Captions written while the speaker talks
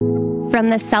From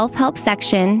the self-help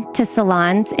section to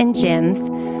salons and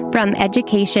gyms, from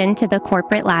education to the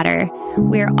corporate ladder,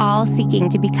 we're all seeking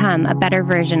to become a better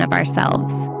version of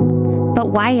ourselves.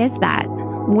 But why is that?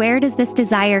 Where does this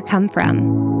desire come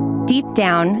from? Deep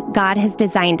down, God has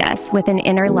designed us with an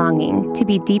inner longing to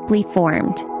be deeply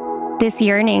formed. This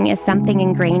yearning is something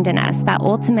ingrained in us that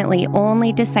ultimately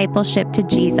only discipleship to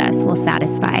Jesus will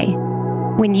satisfy.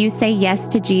 When you say yes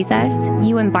to Jesus,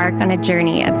 you embark on a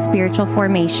journey of spiritual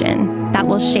formation that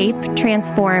will shape,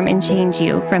 transform, and change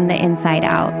you from the inside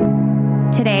out.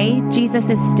 Today, Jesus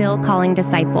is still calling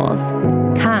disciples,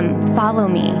 "Come, follow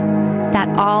me, that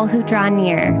all who draw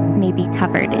near may be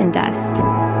covered in dust."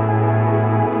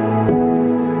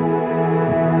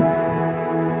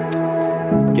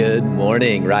 Good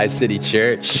morning, Rise City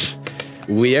Church.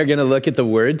 We are going to look at the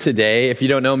Word today. If you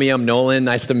don't know me, I'm Nolan.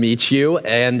 Nice to meet you.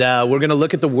 And we're going to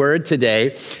look at the Word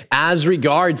today as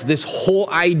regards this whole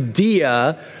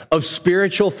idea of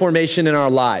spiritual formation in our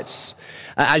lives.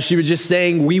 As she was just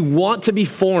saying, we want to be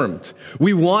formed.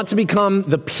 We want to become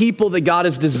the people that God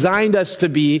has designed us to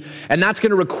be, and that's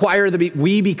going to require that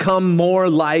we become more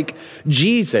like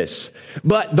Jesus.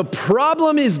 But the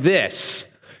problem is this.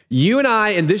 You and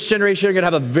I in this generation are going to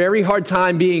have a very hard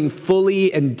time being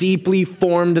fully and deeply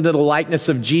formed into the likeness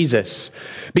of Jesus.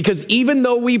 Because even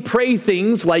though we pray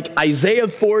things like Isaiah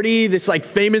 40, this like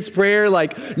famous prayer,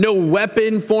 like no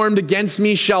weapon formed against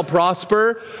me shall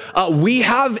prosper, we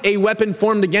have a weapon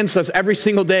formed against us every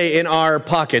single day in our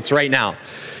pockets right now.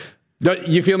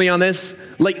 You feel me on this?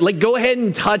 Like go ahead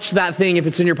and touch that thing if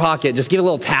it's in your pocket. Just give it a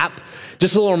little tap.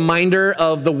 Just a little reminder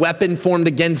of the weapon formed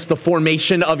against the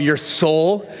formation of your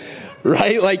soul,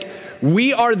 right? Like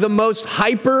we are the most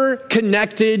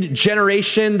hyper-connected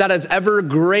generation that has ever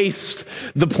graced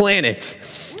the planet.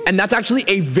 And that's actually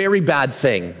a very bad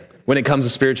thing when it comes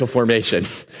to spiritual formation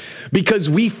because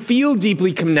we feel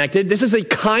deeply connected. This is a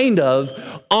kind of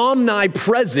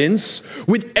omnipresence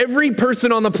with every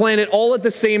person on the planet all at the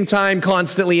same time,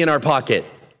 constantly in our pocket.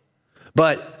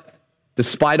 But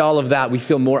despite all of that, we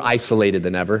feel more isolated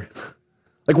than ever.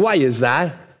 Like, why is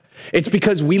that? It's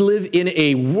because we live in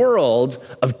a world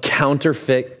of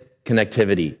counterfeit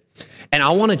connectivity. And I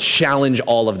want to challenge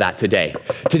all of that today.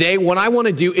 Today, what I want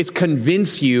to do is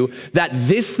convince you that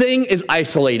this thing is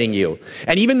isolating you.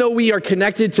 And even though we are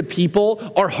connected to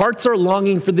people, our hearts are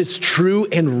longing for this true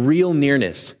and real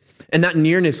nearness. And that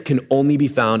nearness can only be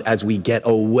found as we get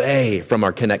away from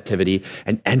our connectivity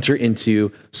and enter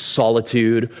into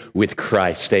solitude with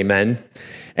Christ. Amen?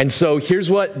 And so here's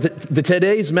what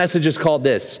today's message is called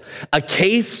this: a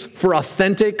case for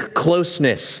authentic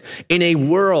closeness in a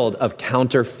world of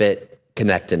counterfeit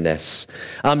connectedness.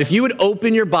 If you would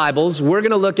open your Bibles, we're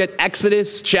going to look at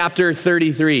Exodus chapter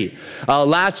 33.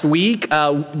 Last week,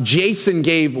 Jason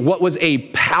gave what was a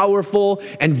powerful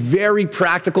and very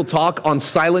practical talk on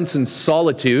silence and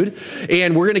solitude.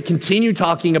 And we're going to continue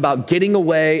talking about getting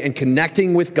away and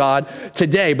connecting with God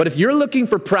today. But if you're looking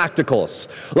for practicals,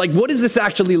 like what does this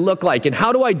actually look like and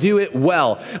how do I do it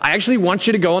well? I actually want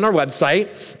you to go on our website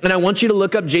and I want you to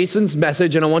look up Jason's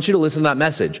message and I want you to listen to that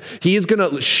message. He is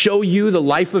going to show you the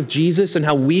life of Jesus and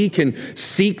how we can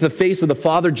seek the face of the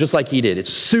Father just like he did.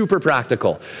 It's super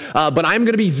practical. But I'm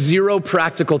going to be zero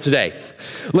practical today.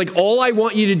 Like all I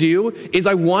want you to do is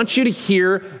I want you to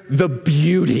hear the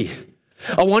beauty.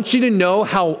 I want you to know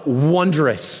how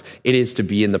wondrous it is to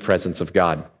be in the presence of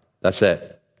God. That's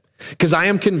it. Because I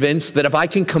am convinced that if I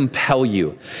can compel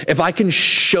you, if I can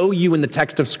show you in the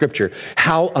text of Scripture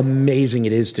how amazing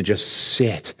it is to just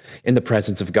sit in the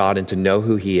presence of God and to know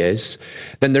who he is,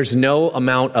 then there's no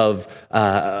amount of,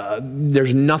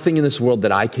 there's nothing in this world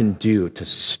that I can do to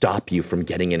stop you from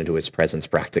getting into his presence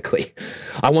practically.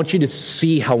 I want you to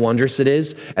see how wondrous it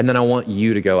is, and then I want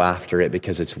you to go after it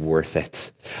because it's worth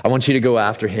it. I want you to go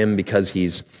after him because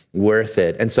he's worth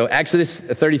it. And so Exodus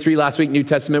 33 last week, New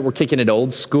Testament, we're kicking it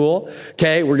old school.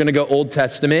 Okay, we're going to go Old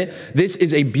Testament. This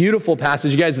is a beautiful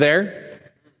passage. You guys there?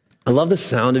 I love the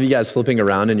sound of you guys flipping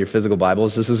around in your physical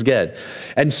Bibles. This is good.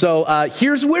 And so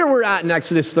here's where we're at in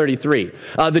Exodus 33.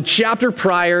 The chapter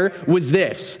prior was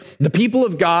this. The people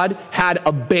of God had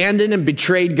abandoned and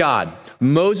betrayed God.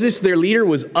 Moses, their leader,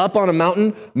 was up on a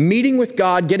mountain meeting with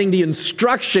God, getting the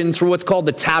instructions for what's called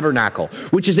the tabernacle,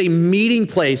 which is a meeting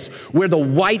place where the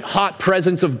white-hot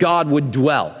presence of God would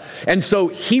dwell. And so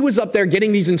he was up there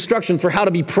getting these instructions for how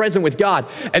to be present with God,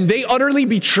 and they utterly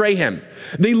betray him.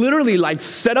 They literally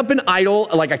set up an an idol,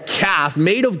 like a calf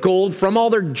made of gold from all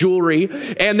their jewelry.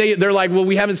 And they're like, well,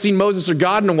 we haven't seen Moses or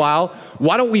God in a while.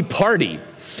 Why don't we party?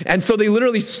 And so they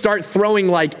literally start throwing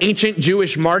like ancient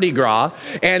Jewish Mardi Gras,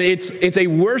 and it's a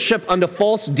worship unto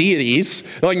false deities.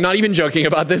 Like, not even joking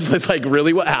about this. That's like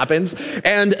really what happens.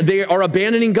 And they are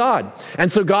abandoning God.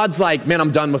 And so God's like, man,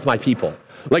 I'm done with my people.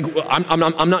 Like,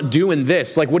 I'm not doing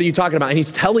this. Like, what are you talking about? And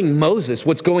he's telling Moses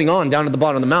what's going on down at the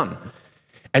bottom of the mountain.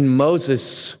 And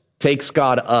Moses takes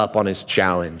God up on his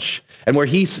challenge. And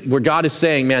where God is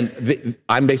saying, man,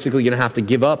 I'm basically going to have to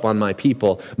give up on my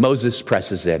people, Moses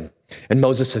presses in. And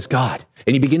Moses says, God.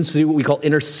 And he begins to do what we call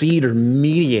intercede or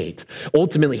mediate.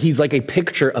 Ultimately, he's like a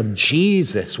picture of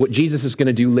Jesus, what Jesus is going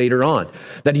to do later on.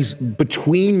 That he's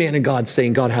between man and God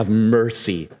saying, God, have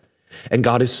mercy. And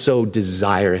God is so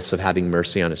desirous of having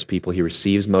mercy on his people. He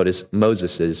receives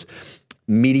Moses'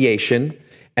 mediation,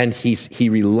 and he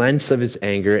relents of his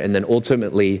anger, and then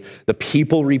ultimately the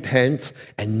people repent,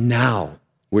 and now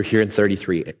we're here in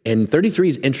 33. And 33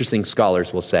 is interesting,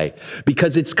 scholars will say,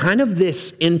 because it's kind of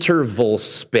this interval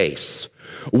space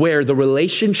where the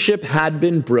relationship had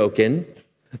been broken.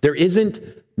 There isn't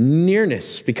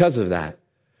nearness because of that.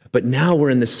 But now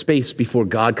we're in this space before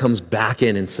God comes back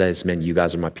in and says, man, you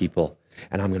guys are my people,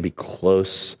 and I'm going to be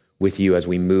close with you as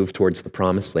we move towards the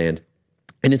promised land.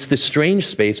 And it's this strange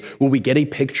space where we get a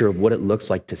picture of what it looks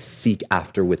like to seek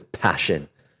after with passion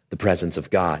the presence of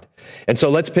God. And so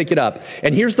let's pick it up.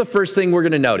 And here's the first thing we're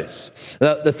going to notice.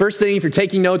 The first thing, if you're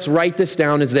taking notes, write this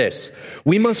down, is this.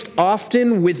 We must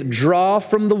often withdraw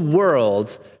from the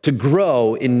world to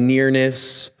grow in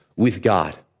nearness with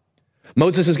God.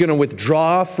 Moses is going to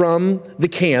withdraw from the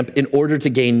camp in order to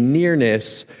gain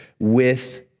nearness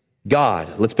with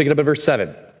God. Let's pick it up at verse 7.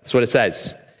 That's what it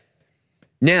says.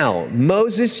 Now,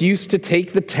 Moses used to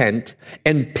take the tent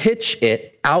and pitch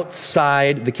it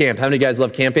outside the camp. How many of you guys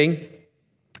love camping?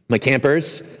 My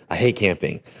campers? I hate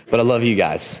camping, but I love you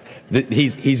guys.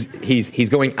 He's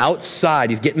going outside.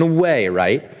 He's getting away,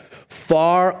 right?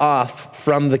 Far off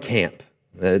from the camp.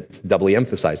 It's doubly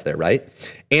emphasized there, right?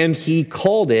 And he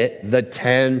called it the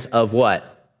tent of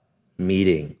what?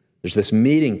 Meeting. There's this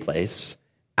meeting place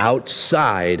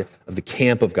outside of the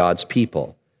camp of God's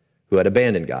people who had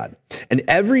abandoned God. And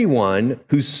everyone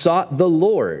who sought the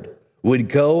Lord would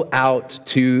go out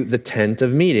to the tent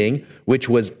of meeting, which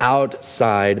was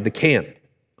outside the camp.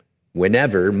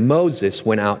 Whenever Moses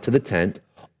went out to the tent,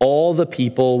 all the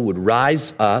people would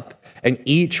rise up, and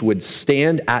each would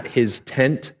stand at his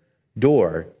tent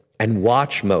door and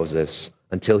watch Moses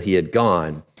until he had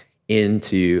gone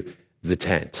into the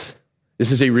tent.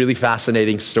 This is a really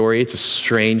fascinating story. It's a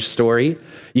strange story.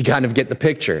 You kind of get the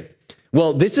picture.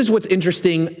 Well, this is what's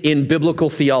interesting in biblical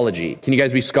theology. Can you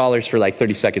guys be scholars for like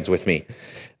 30 seconds with me?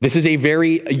 This is a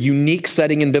very unique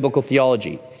setting in biblical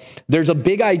theology. There's a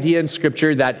big idea in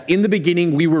Scripture that in the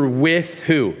beginning we were with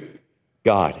who?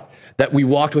 God. That we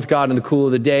walked with God in the cool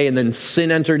of the day, and then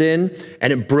sin entered in,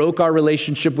 and it broke our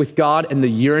relationship with God, and the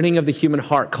yearning of the human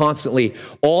heart constantly,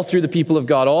 all through the people of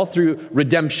God, all through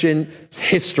redemption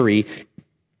history,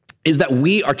 is that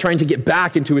we are trying to get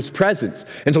back into his presence.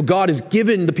 And so God has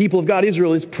given the people of God,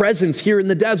 Israel, his presence here in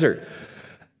the desert.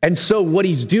 And so what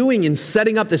he's doing in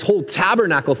setting up this whole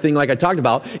tabernacle thing, like I talked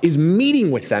about, is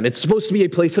meeting with them. It's supposed to be a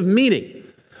place of meeting.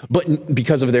 But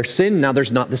because of their sin, now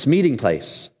there's not this meeting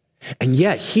place. And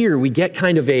yet here we get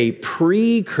kind of a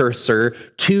precursor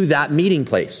to that meeting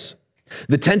place.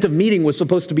 The tent of meeting was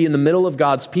supposed to be in the middle of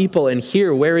God's people. And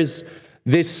here, where is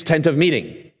this tent of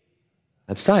meeting?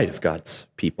 Outside of God's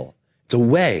people. It's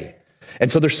away. And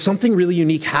so there's something really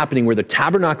unique happening where the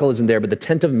tabernacle isn't there, but the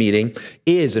tent of meeting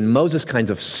is, and Moses kind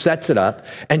of sets it up,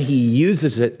 and he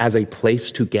uses it as a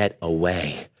place to get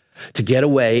away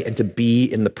and to be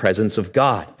in the presence of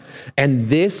God. And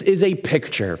this is a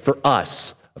picture for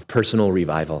us of personal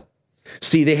revival.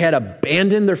 See, they had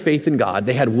abandoned their faith in God.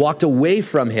 They had walked away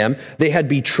from him. They had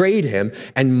betrayed him.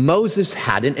 And Moses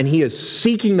hadn't, and he is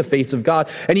seeking the face of God.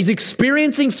 And he's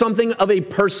experiencing something of a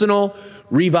personal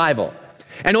revival.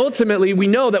 And ultimately, we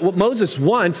know that what Moses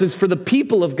wants is for the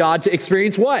people of God to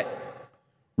experience what?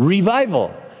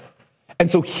 Revival.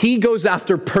 And so he goes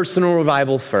after personal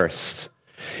revival first.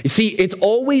 You see, it's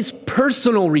always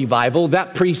personal revival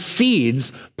that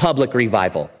precedes public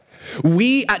revival.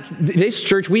 We at this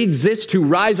church, we exist to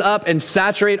rise up and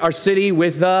saturate our city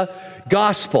with the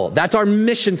gospel. That's our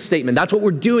mission statement. That's what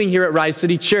we're doing here at Rise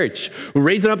City Church. We're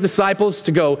raising up disciples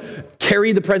to go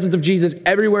carry the presence of Jesus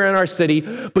everywhere in our city.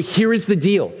 But here is the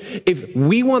deal. If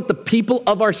we want the people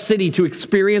of our city to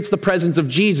experience the presence of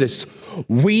Jesus,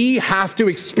 we have to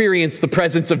experience the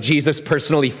presence of Jesus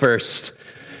personally first.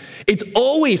 It's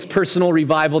always personal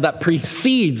revival that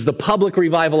precedes the public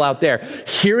revival out there.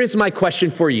 Here is my question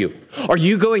for you. Are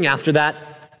you going after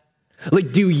that?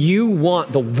 Like, do you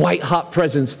want the white-hot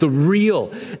presence, the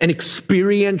real and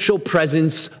experiential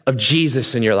presence of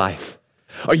Jesus in your life?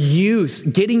 Are you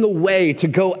getting away to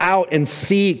go out and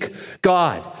seek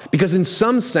God? Because in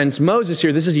some sense, Moses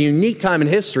here, this is a unique time in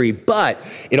history, but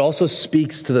it also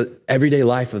speaks to the everyday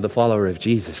life of the follower of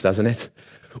Jesus, doesn't it?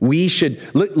 We should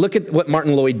look at what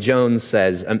Martin Lloyd-Jones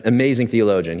says, an amazing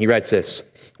theologian. He writes this: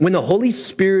 when the Holy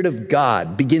Spirit of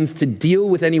God begins to deal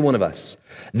with any one of us,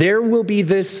 there will be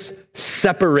this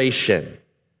separation.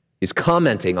 He's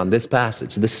commenting on this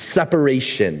passage, the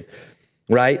separation,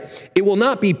 right? It will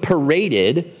not be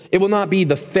paraded. It will not be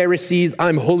the Pharisees,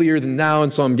 I'm holier than thou,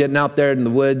 and so I'm getting out there in the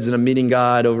woods and I'm meeting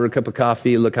God over a cup of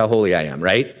coffee. Look how holy I am,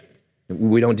 right?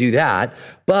 We don't do that.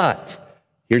 But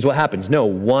here's what happens. No,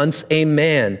 once a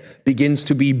man begins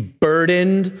to be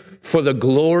burdened for the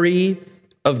glory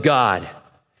of God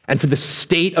and for the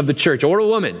state of the church, or a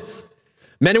woman,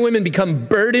 men and women become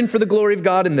burdened for the glory of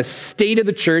God and the state of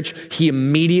the church, he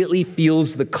immediately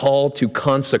feels the call to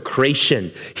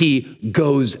consecration. He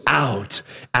goes out,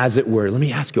 as it were. Let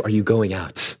me ask you, are you going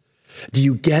out? Do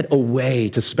you get away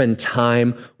to spend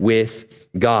time with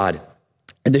God?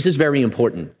 And this is very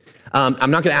important.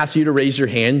 I'm not going to ask you to raise your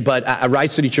hand, but at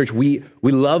Rise City Church, we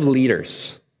love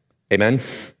leaders. Amen?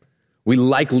 We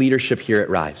like leadership here at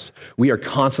Rise. We are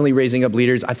constantly raising up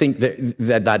leaders. I think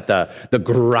that the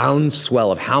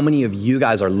groundswell of how many of you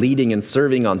guys are leading and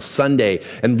serving on Sunday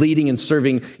and leading and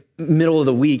serving middle of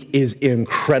the week is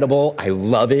incredible. I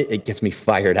love it. It gets me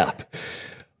fired up.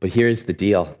 But here's the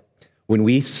deal. When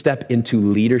we step into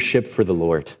leadership for the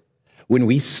Lord, when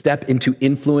we step into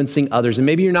influencing others, and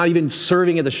maybe you're not even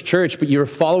serving at this church, but you're a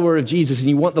follower of Jesus and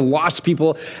you want the lost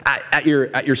people at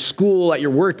your school, at your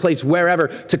workplace, wherever,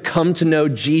 to come to know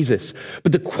Jesus.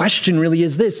 But the question really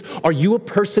is this: are you a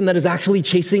person that is actually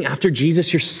chasing after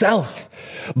Jesus yourself?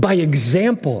 By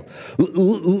example,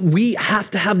 we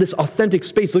have to have this authentic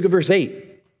space. Look at verse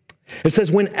 8. It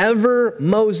says, whenever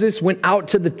Moses went out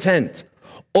to the tent,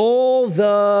 all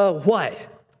the what?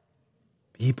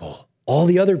 People. All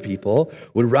the other people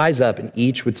would rise up and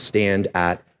each would stand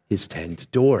at his tent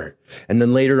door. And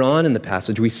then later on in the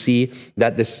passage, we see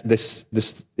that this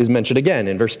is mentioned again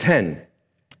in verse 10,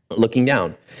 looking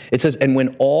down. It says, and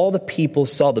when all the people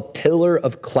saw the pillar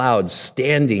of cloud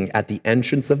standing at the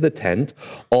entrance of the tent,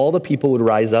 all the people would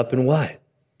rise up and what?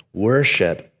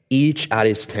 Worship, each at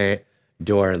his tent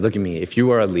door. Look at me. If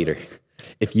you are a leader,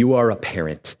 if you are a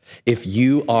parent, if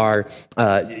you are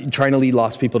trying to lead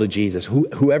lost people to Jesus,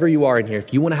 whoever you are in here,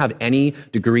 if you want to have any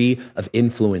degree of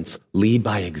influence, lead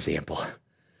by example.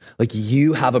 Like,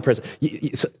 you have a person.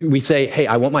 We say, hey,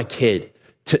 I want my kid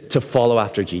to follow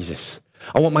after Jesus.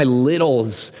 I want my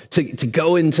littles to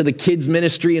go into the kids'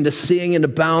 ministry and to sing and to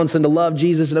bounce and to love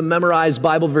Jesus and to memorize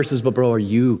Bible verses. But bro, are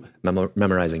you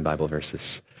memorizing Bible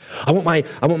verses? I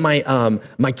want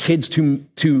my kids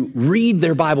to read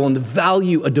their Bible and to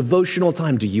value a devotional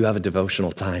time. Do you have a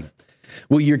devotional time?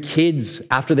 Will your kids,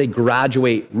 after they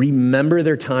graduate, remember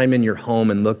their time in your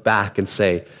home and look back and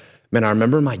say, man, I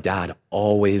remember my dad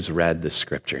always read the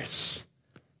scriptures.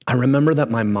 I remember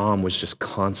that my mom was just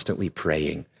constantly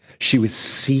praying. She was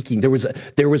seeking. There was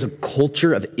a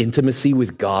culture of intimacy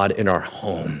with God in our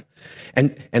home.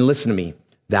 And listen to me,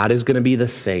 that is going to be the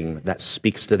thing that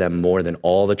speaks to them more than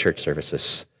all the church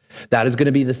services. That is going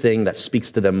to be the thing that speaks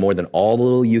to them more than all the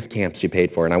little youth camps you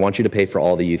paid for. And I want you to pay for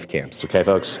all the youth camps, okay,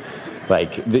 folks?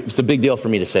 Like, it's a big deal for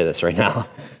me to say this right now.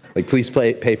 Like, please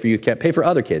pay for youth camp, pay for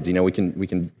other kids. You know, we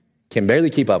can barely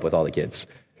keep up with all the kids.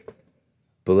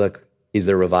 But look, is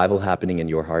there revival happening in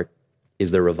your heart? Is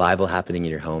there revival happening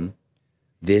in your home?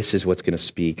 This is what's going to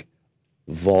speak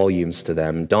volumes to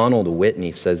them. Donald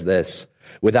Whitney says this: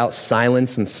 without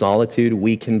silence and solitude,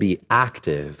 we can be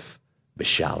active but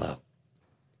shallow.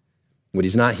 But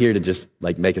he's not here to just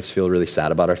like make us feel really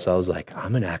sad about ourselves, like,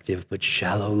 I'm an active but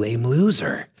shallow, lame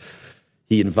loser.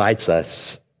 He invites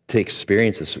us to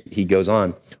experience this. He goes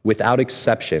on, without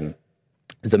exception,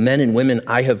 the men and women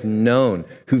I have known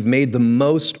who've made the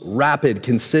most rapid,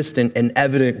 consistent, and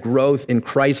evident growth in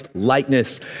Christ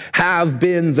likeness have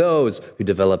been those who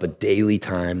develop a daily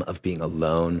time of being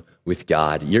alone with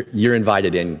God. You're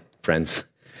invited in, friends.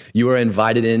 You are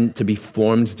invited in to be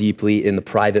formed deeply in the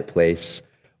private place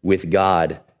with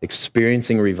God,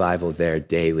 experiencing revival there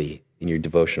daily in your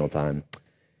devotional time.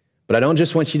 But I don't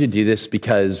just want you to do this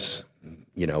because,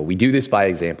 we do this by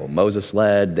example. Moses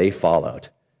led, they followed.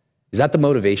 Is that the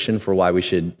motivation for why we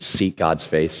should seek God's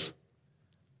face?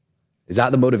 Is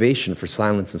that the motivation for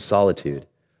silence and solitude?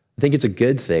 I think it's a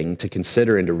good thing to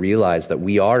consider and to realize that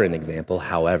we are an example.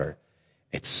 However,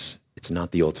 it's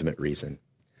not the ultimate reason.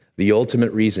 The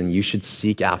ultimate reason you should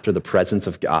seek after the presence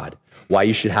of God, why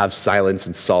you should have silence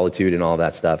and solitude and all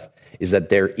that stuff, is that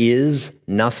there is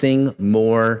nothing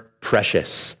more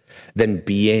precious than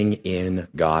being in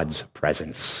God's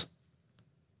presence.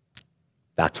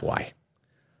 That's why.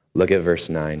 Look at verse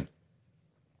 9.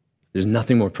 There's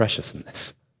nothing more precious than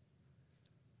this.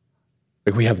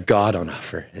 Like, we have God on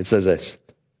offer. It says this: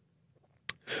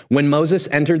 when Moses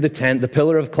entered the tent, the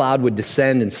pillar of cloud would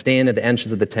descend and stand at the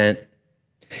entrance of the tent,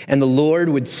 and the Lord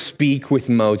would speak with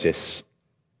Moses.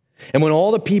 And when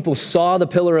all the people saw the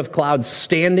pillar of cloud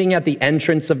standing at the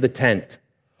entrance of the tent,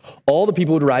 all the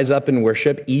people would rise up and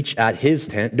worship, each at his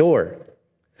tent door.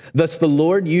 Thus the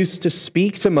Lord used to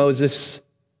speak to Moses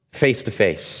face to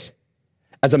face,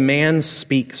 as a man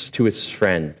speaks to his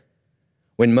friend.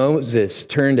 When Moses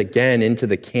turned again into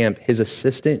the camp, his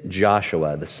assistant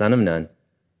Joshua, the son of Nun,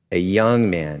 a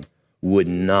young man, would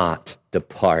not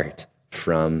depart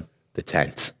from the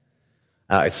tent.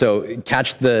 So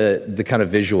catch the kind of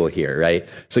visual here, right?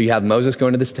 So you have Moses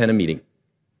going to this tent of meeting.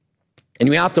 And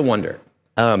you have to wonder,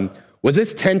 was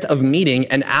this tent of meeting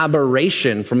an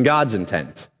aberration from God's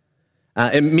intent?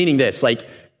 And meaning this, like,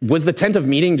 was the tent of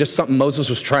meeting just something Moses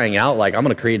was trying out? Like, I'm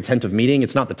going to create a tent of meeting.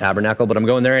 It's not the tabernacle, but I'm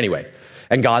going there anyway.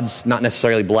 And God's not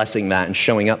necessarily blessing that and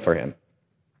showing up for him.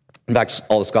 In fact,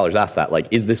 all the scholars ask that, like,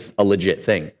 is this a legit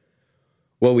thing?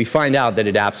 Well, we find out that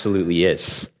it absolutely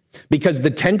is. Because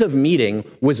the tent of meeting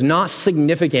was not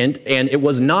significant, and it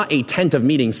was not a tent of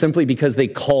meeting simply because they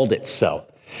called it so.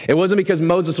 It wasn't because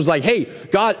Moses was like, hey,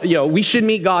 God, we should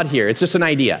meet God here. It's just an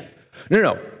idea.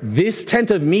 No. This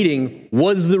tent of meeting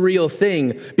was the real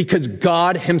thing because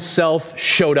God himself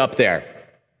showed up there.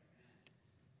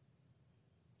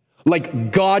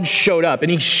 Like, God showed up,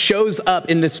 and he shows up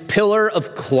in this pillar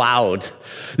of cloud.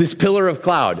 This pillar of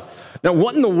cloud. Now,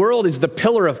 what in the world is the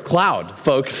pillar of cloud,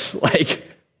 folks?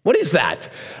 Like, what is that?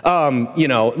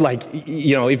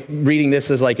 If reading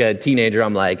this as like a teenager,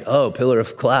 I'm like, oh, pillar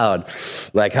of cloud.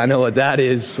 Like, I know what that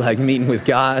is. Like, meeting with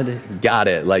God. Got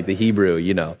it. Like the Hebrew,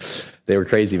 they were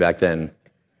crazy back then.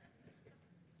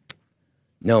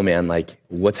 No, man, like,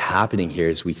 what's happening here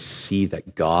is we see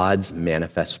that God's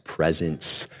manifest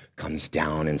presence comes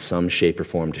down in some shape or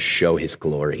form to show his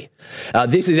glory.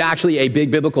 This is actually a big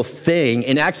biblical thing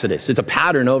in Exodus. It's a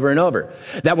pattern over and over.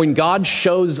 That when God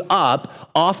shows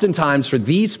up, oftentimes for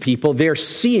these people, they're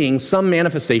seeing some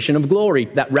manifestation of glory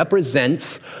that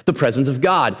represents the presence of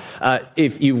God.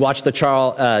 If you watch the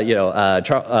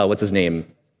what's his name?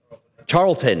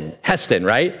 Charlton Heston,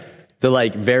 right?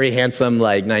 The very handsome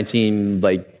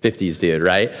 1950s dude,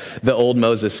 right? The old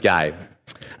Moses guy.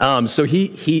 So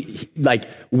he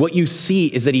what you see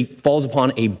is that he falls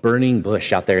upon a burning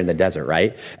bush out there in the desert,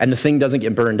 right? And the thing doesn't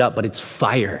get burned up, but it's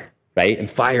fire, right?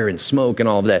 And fire and smoke and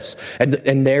all of this.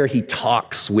 And there he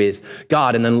talks with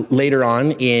God. And then later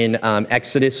on in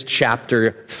Exodus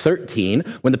chapter 13,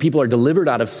 when the people are delivered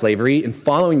out of slavery and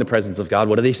following the presence of God,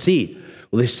 what do they see?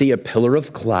 Well, they see a pillar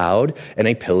of cloud and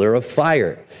a pillar of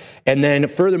fire. And then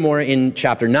furthermore, in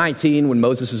chapter 19, when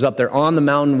Moses is up there on the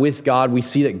mountain with God, we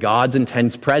see that God's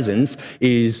intense presence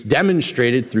is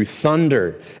demonstrated through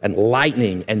thunder and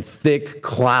lightning and thick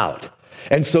cloud.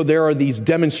 And so there are these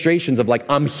demonstrations of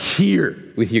I'm here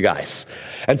with you guys.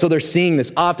 And so they're seeing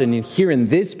this often. And here in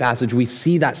this passage, we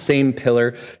see that same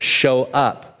pillar show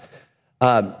up.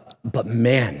 But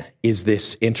man, is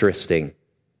this interesting.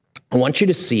 I want you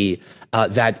to see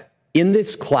that in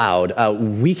this cloud,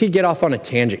 we could get off on a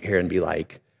tangent here and be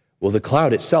like, well, the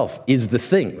cloud itself is the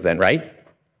thing then, right?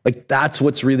 Like, that's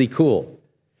what's really cool.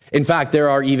 In fact, there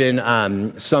are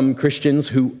even some Christians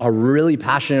who are really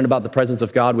passionate about the presence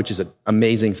of God, which is an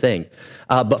amazing thing.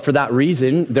 But for that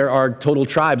reason, there are total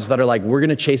tribes that are like, we're going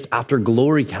to chase after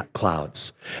glory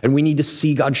clouds. And we need to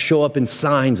see God show up in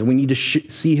signs, and we need to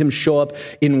see him show up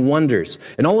in wonders.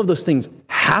 And all of those things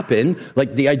happen.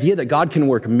 Like, the idea that God can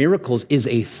work miracles is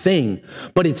a thing,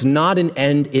 but it's not an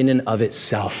end in and of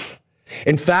itself.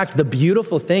 In fact, the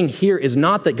beautiful thing here is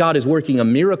not that God is working a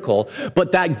miracle,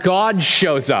 but that God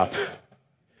shows up.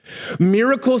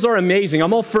 Miracles are amazing.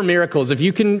 I'm all for miracles. If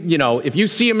you can, if you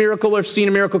see a miracle or have seen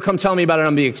a miracle, come tell me about it.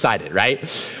 I'm be excited, right?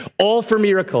 All for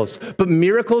miracles. But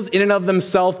miracles in and of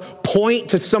themselves point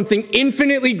to something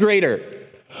infinitely greater.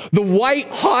 The white,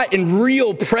 hot, and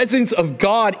real presence of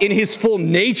God in his full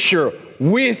nature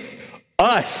with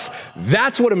us.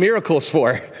 That's what a miracle is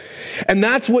for. And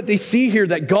that's what they see here,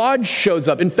 that God shows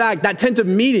up. In fact, that tent of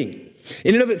meeting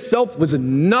in and of itself was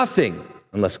nothing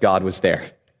unless God was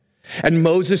there. And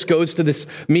Moses goes to this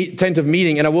tent of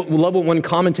meeting, and I love what one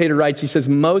commentator writes. He says,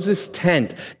 Moses'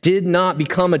 tent did not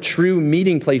become a true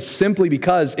meeting place simply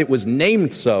because it was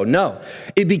named so. No,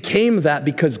 it became that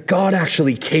because God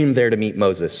actually came there to meet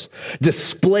Moses,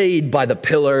 displayed by the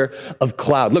pillar of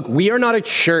cloud. Look, we are not a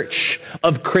church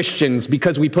of Christians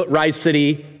because we put Rise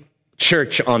City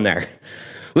Church on there.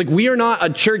 Like, we are not a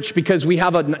church because we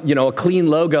have a clean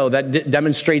logo that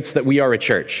demonstrates that we are a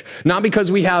church. Not because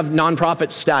we have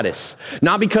nonprofit status.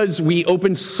 Not because we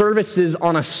open services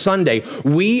on a Sunday.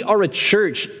 We are a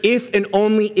church if and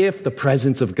only if the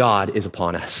presence of God is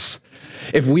upon us.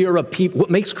 If we are a people, what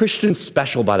makes Christians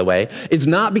special, by the way, is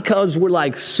not because we're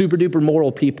like super duper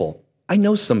moral people. I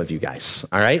know some of you guys,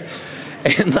 all right?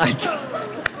 And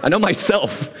I know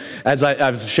myself, as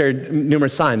I've shared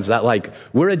numerous times, that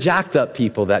we're a jacked up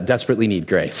people that desperately need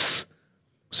grace.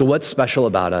 So what's special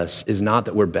about us is not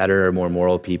that we're better or more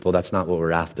moral people. That's not what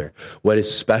we're after. What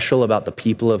is special about the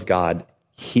people of God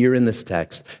here in this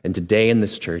text and today in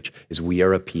this church is we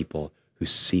are a people who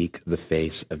seek the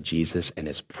face of Jesus, and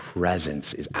his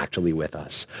presence is actually with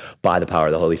us by the power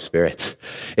of the Holy Spirit.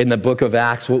 In the book of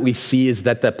Acts, what we see is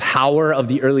that the power of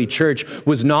the early church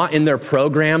was not in their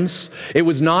programs. It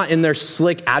was not in their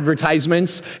slick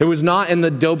advertisements. It was not in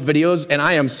the dope videos. And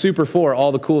I am super for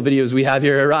all the cool videos we have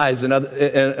here at Rise and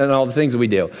all the things that we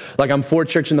do. I'm for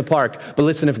Church in the Park. But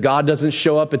listen, if God doesn't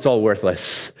show up, it's all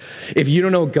worthless. If you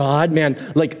don't know God, man,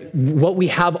 what we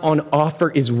have on offer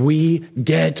is we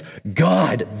get God.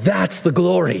 That's the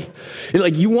glory.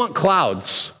 You want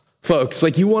clouds, folks.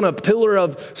 You want a pillar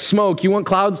of smoke. You want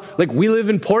clouds. We live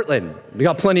in Portland. We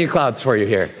got plenty of clouds for you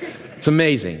here. It's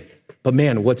amazing. But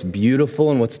man, what's beautiful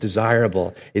and what's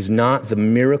desirable is not the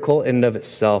miracle in and of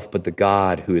itself, but the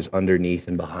God who is underneath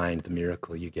and behind the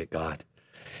miracle. You get God.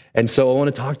 And so I want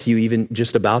to talk to you even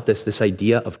just about this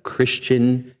idea of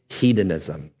Christian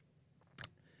hedonism,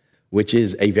 which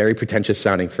is a very pretentious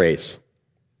sounding phrase.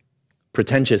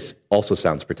 Pretentious also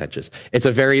sounds pretentious. It's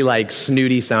a very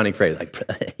snooty sounding phrase,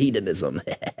 hedonism.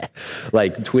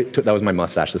 That was my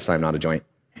mustache this time, not a joint.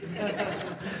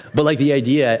 But the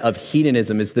idea of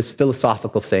hedonism is this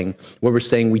philosophical thing where we're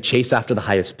saying we chase after the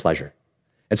highest pleasure.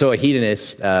 And so a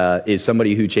hedonist is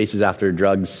somebody who chases after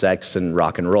drugs, sex, and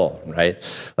rock and roll, right?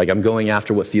 I'm going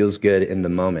after what feels good in the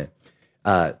moment.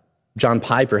 John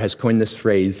Piper has coined this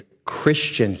phrase,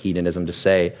 Christian hedonism, to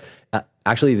say,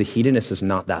 actually, the hedonist is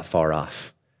not that far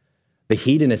off. The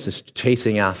hedonist is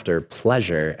chasing after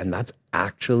pleasure, and that's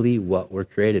actually what we're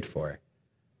created for.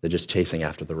 They're just chasing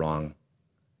after the wrong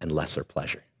and lesser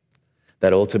pleasure.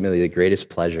 That ultimately the greatest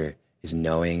pleasure is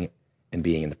knowing and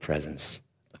being in the presence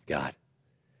of God.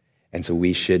 And so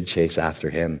we should chase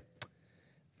after him.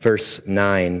 Verse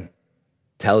 9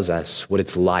 tells us what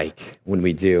it's like when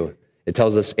we do. It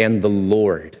tells us, and the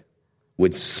Lord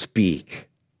would speak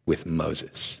with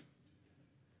Moses.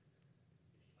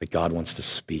 God wants to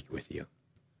speak with you.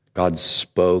 God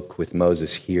spoke with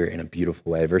Moses here in a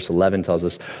beautiful way. Verse 11 tells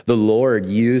us, the Lord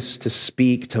used to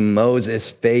speak to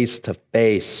Moses face to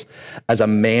face as a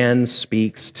man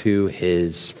speaks to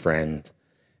his friend.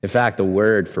 In fact, the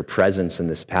word for presence in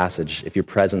this passage, if your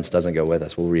presence doesn't go with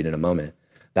us, we'll read in a moment.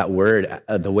 That word,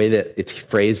 the way that it's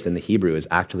phrased in the Hebrew is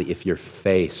actually if your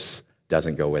face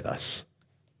doesn't go with us.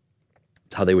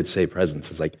 It's how they would say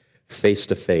presence. It's face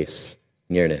to face,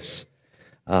 nearness.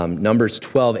 Numbers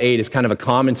 12:8 is kind of a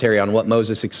commentary on what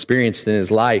Moses experienced in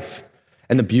his life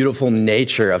and the beautiful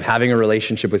nature of having a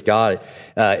relationship with God.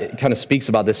 It kind of speaks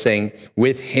about this, saying,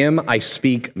 with him I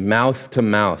speak mouth to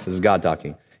mouth. This is God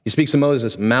talking. He speaks to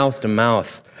Moses mouth to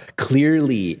mouth,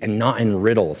 clearly and not in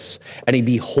riddles. And he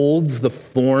beholds the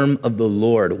form of the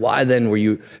Lord. Why then were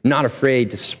you not afraid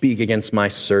to speak against my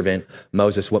servant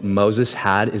Moses? What Moses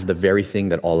had is the very thing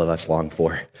that all of us long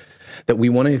for, that we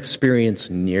want to experience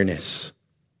nearness.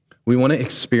 We want to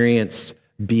experience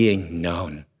being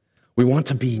known. We want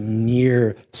to be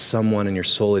near someone, and your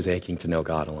soul is aching to know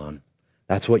God alone.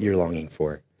 That's what you're longing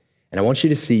for. And I want you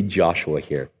to see Joshua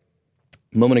here.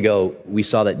 A moment ago, we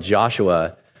saw that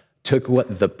Joshua took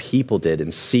what the people did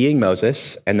in seeing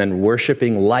Moses and then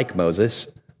worshiping like Moses,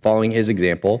 following his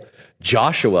example.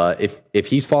 Joshua, if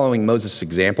he's following Moses'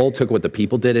 example, took what the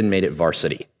people did and made it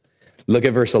varsity. Look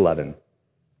at verse 11.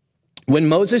 When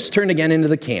Moses turned again into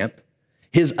the camp,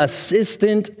 his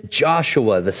assistant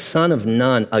Joshua, the son of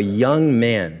Nun, a young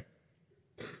man,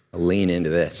 I'll lean into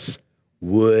this,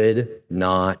 would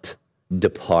not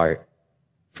depart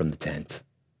from the tent.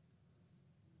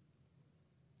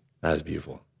 That was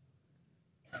beautiful.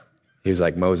 He was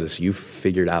like, Moses, you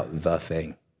figured out the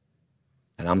thing,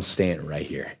 and I'm staying right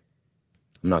here.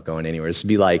 I'm not going anywhere. This would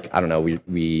be like, I don't know,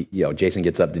 we Jason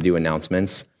gets up to do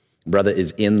announcements, Brother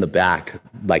is in the back,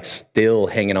 like still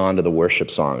hanging on to the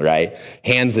worship song, right?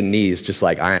 Hands and knees, just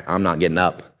like, I'm not getting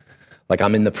up. Like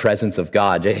I'm in the presence of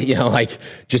God, like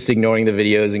just ignoring the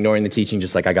videos, ignoring the teaching,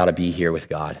 just like I got to be here with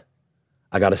God.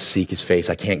 I got to seek his face.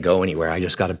 I can't go anywhere. I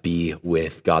just got to be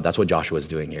with God. That's what Joshua's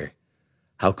doing here.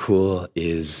 How cool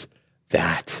is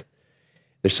that?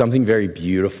 There's something very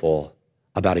beautiful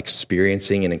about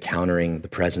experiencing and encountering the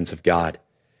presence of God,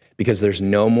 because there's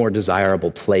no more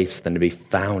desirable place than to be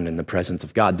found in the presence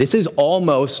of God. This is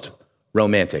almost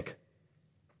romantic.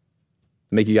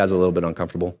 Make you guys a little bit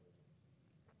uncomfortable.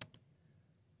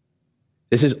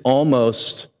 This is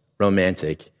almost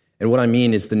romantic. And what I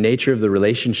mean is the nature of the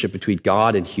relationship between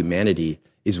God and humanity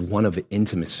is one of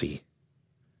intimacy.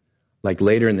 Like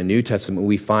later in the New Testament,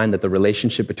 we find that the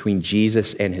relationship between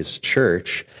Jesus and his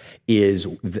church is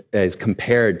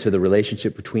compared to the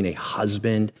relationship between a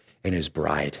husband and his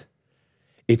bride.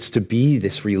 It's to be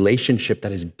this relationship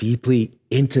that is deeply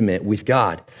intimate with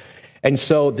God. And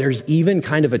so there's even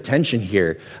kind of a tension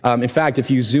here. In fact, if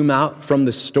you zoom out from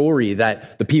the story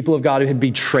that the people of God had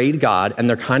betrayed God and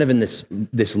they're kind of in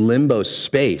this limbo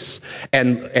space.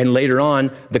 And later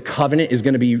on, the covenant is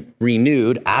going to be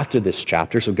renewed after this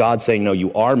chapter. So God's saying, no,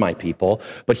 you are my people.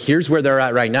 But here's where they're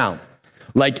at right now.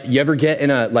 Like, you ever get in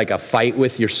a fight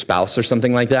with your spouse or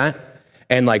something like that?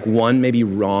 And like one maybe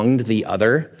wronged the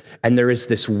other. And there is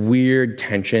this weird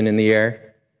tension in the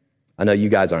air. I know you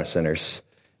guys aren't sinners,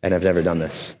 and I've never done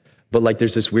this. But like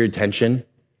there's this weird tension.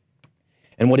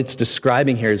 And what it's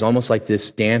describing here is almost like this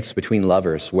dance between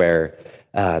lovers where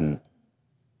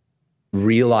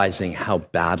realizing how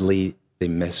badly they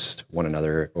missed one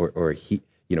another, or he,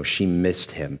 she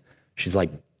missed him. She's like,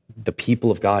 the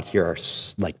people of God here are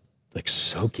like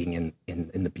soaking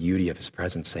in the beauty of his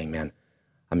presence, saying, man,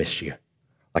 I missed you.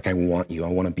 Like, I want you. I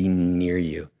want to be near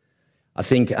you. I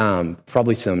think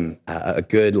probably a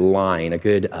good line, a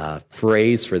good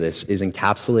phrase for this is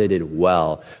encapsulated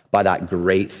well by that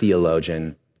great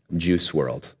theologian, Juice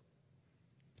WRLD.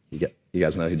 You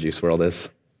guys know who Juice WRLD is?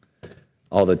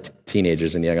 All the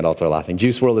teenagers and young adults are laughing.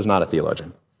 Juice WRLD is not a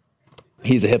theologian.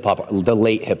 He's the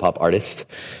late hip-hop artist.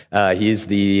 He's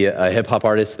the hip-hop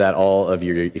artist that all of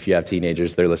if you have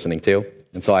teenagers, they're listening to.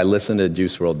 And so I listen to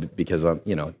Juice WRLD because,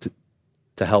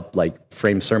 to help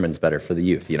frame sermons better for the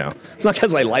youth, It's not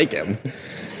because I like him.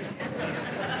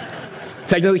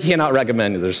 Technically cannot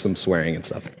recommend, there's some swearing and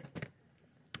stuff.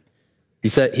 He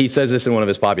says this in one of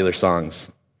his popular songs.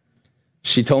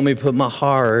 She told me to put my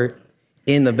heart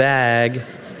in the bag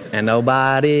and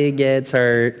nobody gets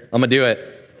hurt. I'm gonna do it.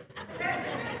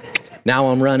 Now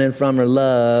I'm running from her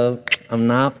love. I'm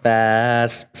not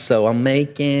fast, so I'm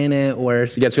making it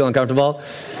worse. You guys feel uncomfortable?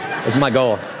 That's my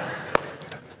goal.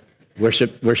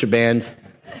 Worship band,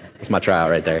 that's my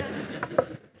tryout right there.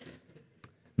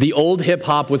 The old hip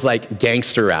hop was like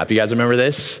gangster rap. You guys remember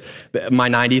this? My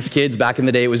 90s kids, back in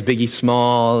the day, it was Biggie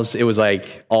Smalls. It was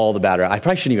like all the bad rap. I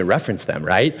probably shouldn't even reference them,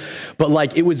 right?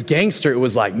 But it was gangster. It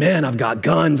was like, man, I've got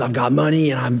guns, I've got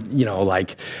money, and I'm,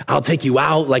 I'll take you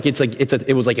out.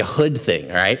 It was like a hood thing,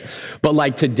 all right?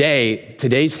 But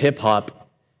today's hip hop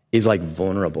is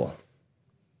vulnerable.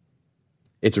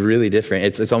 It's really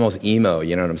different. It's almost emo,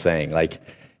 you know what I'm saying?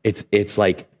 It's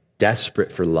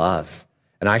desperate for love.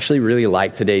 And I actually really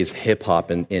like today's hip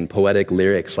hop in poetic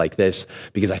lyrics like this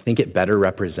because I think it better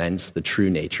represents the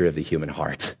true nature of the human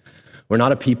heart. We're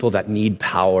not a people that need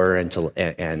power and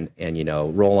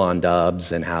roll on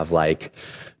dubs and have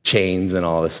chains and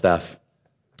all this stuff.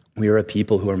 We are a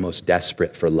people who are most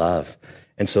desperate for love.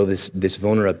 And so this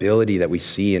vulnerability that we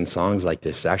see in songs like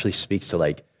this actually speaks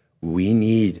to we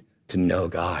need to know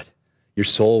God. Your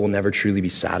soul will never truly be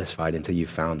satisfied until you've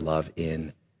found love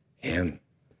in him.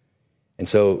 And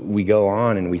so we go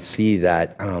on and we see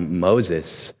that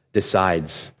Moses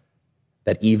decides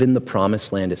that even the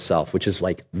promised land itself, which is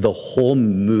the whole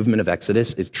movement of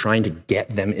Exodus, is trying to get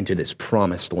them into this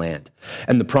promised land.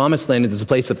 And the promised land is a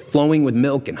place of flowing with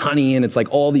milk and honey, and it's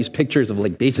all these pictures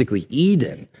of basically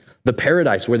Eden, the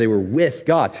paradise where they were with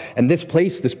God. And this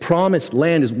place, this promised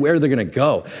land, is where they're going to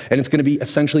go. And it's going to be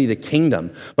essentially the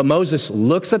kingdom. But Moses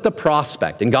looks at the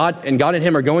prospect, and God and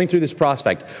him are going through this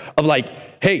prospect of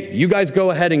hey, you guys go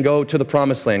ahead and go to the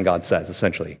promised land, God says,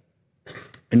 essentially.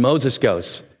 And Moses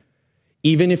goes,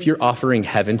 even if you're offering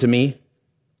heaven to me,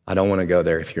 I don't want to go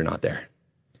there if you're not there.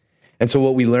 And so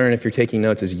what we learn, if you're taking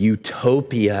notes, is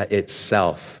utopia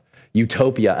itself.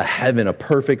 Utopia, a heaven, a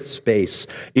perfect space,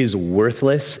 is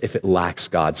worthless if it lacks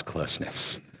God's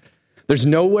closeness. There's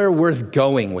nowhere worth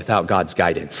going without God's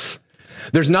guidance.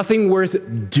 There's nothing worth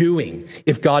doing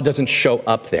if God doesn't show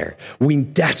up there. We're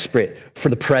desperate for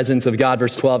the presence of God.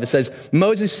 Verse 12, it says,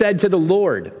 Moses said to the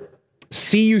Lord,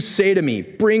 See, you say to me,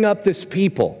 bring up this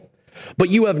people. But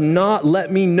you have not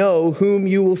let me know whom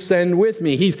you will send with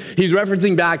me. He's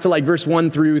referencing back to like verse 1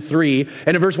 through 3.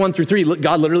 And in verse 1 through 3,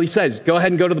 God literally says, go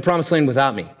ahead and go to the promised land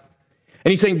without me.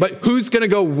 And he's saying, but who's going to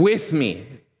go with me?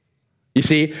 You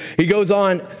see, he goes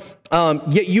on,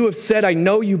 yet you have said, I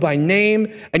know you by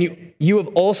name, and you have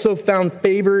also found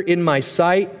favor in my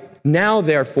sight. Now,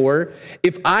 therefore,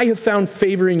 if I have found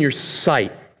favor in your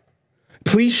sight,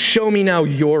 please show me now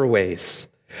your ways,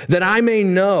 that I may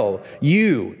know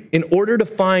you in order to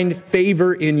find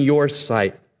favor in your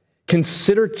sight.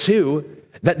 Consider too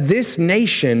that this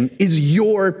nation is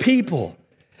your people.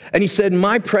 And he said,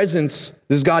 my presence,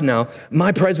 this is God now,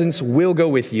 my presence will go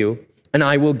with you and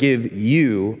I will give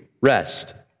you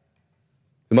rest.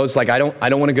 And Moses is like, I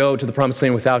don't want to go to the promised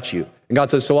land without you. And God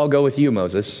says, so I'll go with you,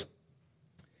 Moses.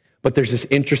 But there's this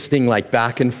interesting like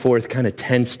back and forth kind of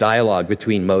tense dialogue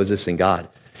between Moses and God.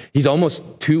 He's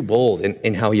almost too bold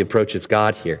in how he approaches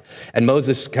God here. And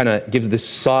Moses kind of gives this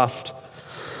soft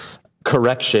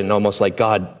correction, almost like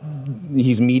God,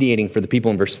 he's mediating for the people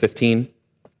in verse 15.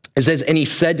 It says, and he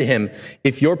said to him,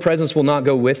 if your presence will not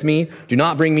go with me, do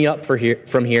not bring me up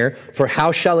from here, for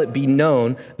how shall it be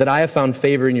known that I have found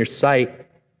favor in your sight,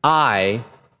 I,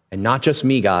 and not just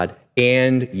me, God,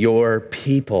 and your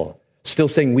people. Still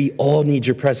saying, we all need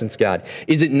your presence, God.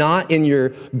 Is it not in your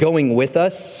going with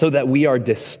us so that we are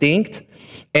distinct,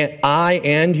 and I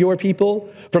and your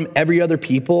people, from every other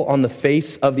people on the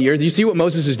face of the earth? You see what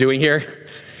Moses is doing here?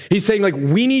 He's saying, like,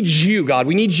 we need you, God.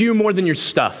 We need you more than your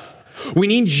stuff. We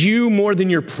need you more than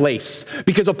your place,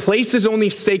 because a place is only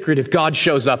sacred if God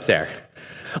shows up there.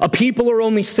 A people are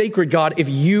only sacred, God, if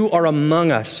you are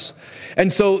among us.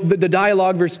 And so the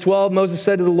dialogue, verse 12, Moses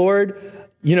said to the Lord,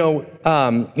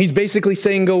 he's basically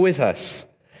saying, go with us.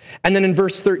 And then in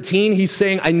verse 13, he's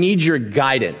saying, I need your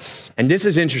guidance. And this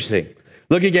is interesting.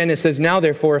 Look again, it says, now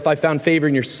therefore, if I found favor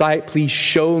in your sight, please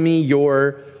show me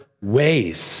your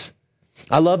ways.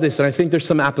 I love this, and I think there's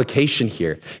some application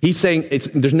here. He's saying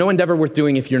there's no endeavor worth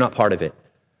doing if you're not part of it.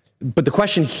 But the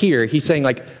question here, he's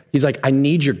like, I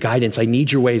need your guidance, I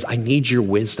need your ways, I need your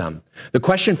wisdom. The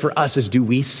question for us is, do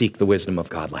we seek the wisdom of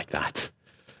God like that?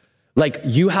 Like,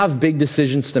 you have big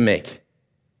decisions to make.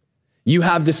 You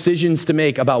have decisions to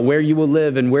make about where you will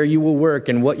live and where you will work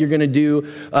and what you're going to do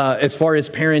as far as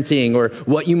parenting, or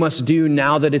what you must do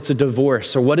now that it's a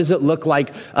divorce, or what does it look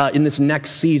like in this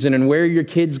next season, and where your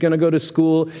kid's going to go to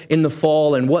school in the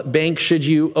fall, and what bank should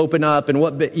you open up, and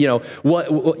what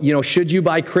should you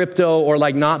buy crypto or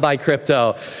like not buy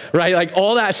crypto, right? Like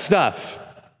all that stuff.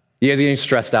 You guys getting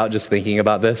stressed out just thinking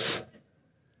about this?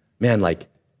 Man, like,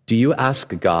 do you ask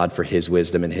God for his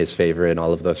wisdom and his favor in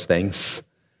all of those things?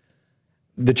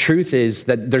 The truth is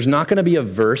that there's not going to be a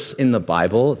verse in the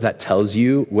Bible that tells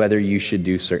you whether you should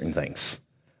do certain things.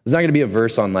 There's not going to be a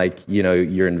verse on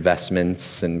your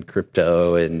investments and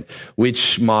crypto and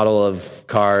which model of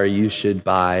car you should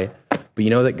buy. But you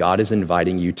know that God is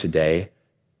inviting you today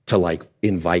to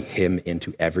invite him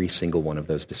into every single one of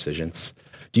those decisions.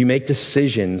 Do you make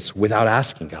decisions without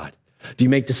asking God? Do you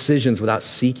make decisions without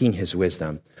seeking his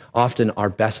wisdom? Often our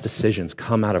best decisions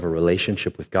come out of a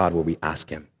relationship with God where we ask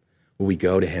him, where we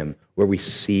go to him, where we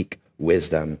seek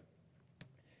wisdom.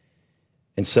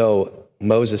 And so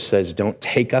Moses says, don't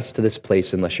take us to this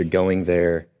place unless you're going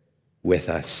there with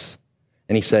us.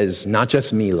 And he says, not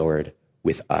just me, Lord,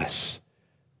 with us.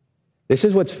 This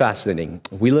is what's fascinating.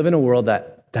 We live in a world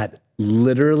that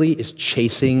literally is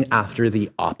chasing after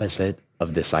the opposite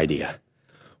of this idea.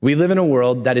 We live in a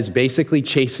world that is basically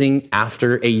chasing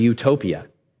after a utopia.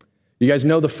 You guys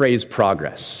know the phrase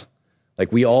progress.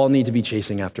 Like, we all need to be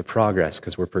chasing after progress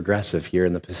because we're progressive here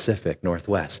in the Pacific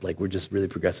Northwest. Like, we're just really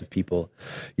progressive people.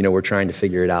 We're trying to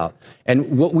figure it out.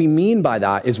 And what we mean by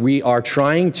that is we are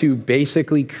trying to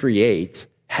basically create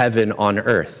heaven on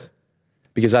earth,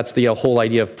 because that's the whole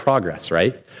idea of progress,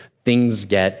 right? Things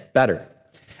get better.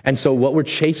 And so what we're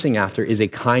chasing after is a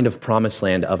kind of promised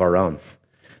land of our own.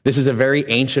 This is a very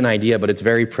ancient idea, but it's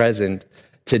very present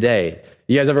today.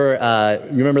 You guys ever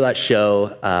remember that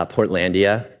show,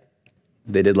 Portlandia?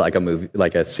 They did like a movie,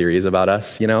 like a series about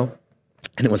us, and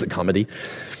it was a comedy.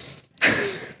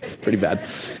 It's pretty bad.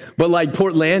 But like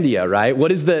Portlandia, right?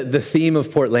 What is the theme of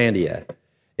Portlandia?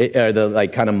 Or the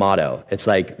kind of motto? It's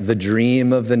like, the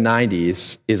dream of the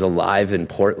 90s is alive in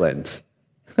Portland,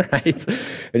 right?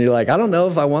 And you're like, I don't know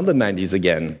if I want the 90s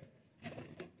again.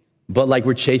 But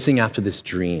we're chasing after this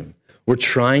dream. We're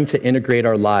trying to integrate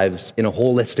our lives in a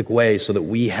holistic way so that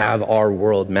we have our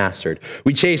world mastered.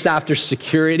 We chase after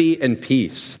security and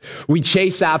peace. We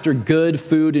chase after good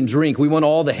food and drink. We want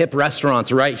all the hip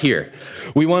restaurants right here.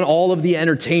 We want all of the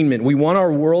entertainment. We want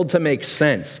our world to make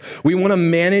sense. We want to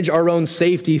manage our own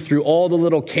safety through all the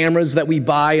little cameras that we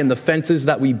buy and the fences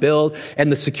that we build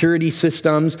and the security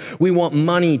systems. We want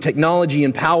money, technology,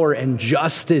 and power and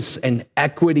justice and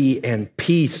equity and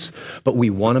peace, but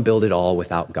we want to build it all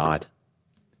without God.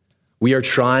 We are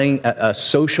trying a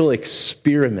social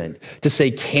experiment to say,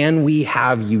 can we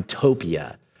have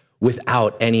utopia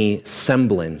without any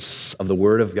semblance of the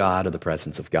Word of God or the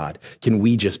presence of God? Can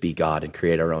we just be God and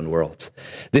create our own world?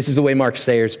 This is the way Mark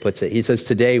Sayers puts it. He says,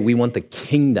 today we want the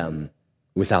kingdom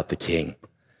without the king.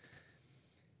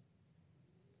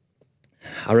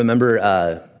 I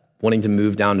remember wanting to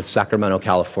move down to Sacramento,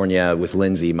 California with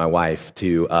Lindsay, my wife,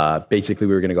 to basically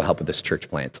we were going to go help with this church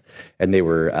plant. And they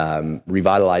were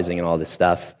revitalizing and all this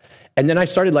stuff. And then I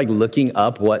started looking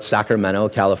up what Sacramento,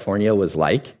 California was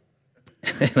like.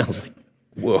 And I was like,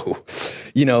 whoa.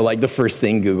 The first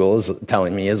thing Google is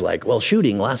telling me is well,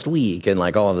 shooting last week and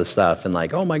all of this stuff. And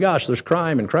oh my gosh, there's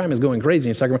crime and crime is going crazy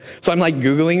in Sacramento. So I'm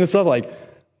Googling this stuff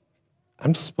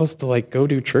I'm supposed to go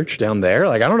do church down there?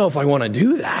 I don't know if I want to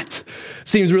do that.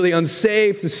 Seems really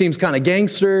unsafe. This seems kind of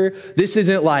gangster. This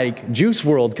isn't Juice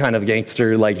WRLD kind of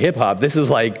gangster, hip hop. This is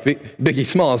Biggie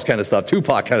Smalls kind of stuff,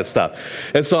 Tupac kind of stuff.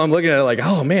 And so I'm looking at it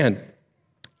oh man.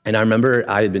 And I remember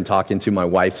I had been talking to my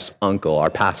wife's uncle, our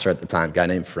pastor at the time, a guy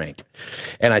named Frank.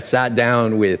 And I sat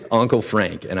down with Uncle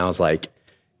Frank and I was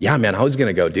yeah, man, I was going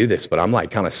to go do this, but I'm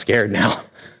kind of scared now.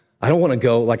 I don't want to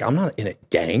go, I'm not in a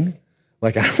gang. I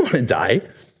don't want to die.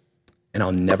 And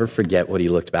I'll never forget what he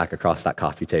looked back across that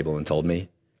coffee table and told me.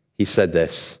 He said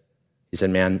this. He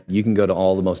said, man, you can go to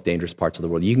all the most dangerous parts of the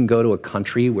world. You can go to a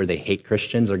country where they hate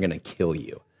Christians, they're going to kill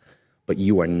you. But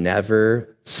you are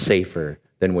never safer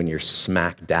than when you're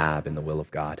smack dab in the will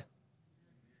of God.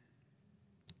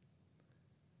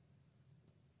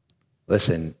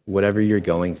 Listen, whatever you're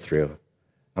going through,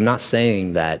 I'm not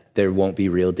saying that there won't be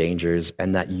real dangers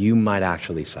and that you might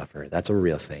actually suffer. That's a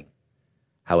real thing.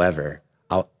 However,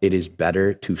 it is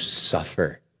better to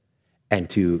suffer and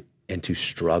to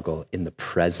struggle in the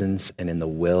presence and in the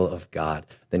will of God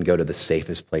than go to the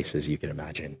safest places you can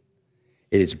imagine.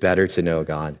 It is better to know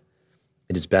God.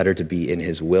 It is better to be in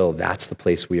his will. That's the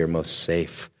place we are most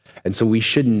safe. And so we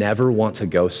should never want to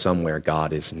go somewhere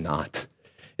God is not.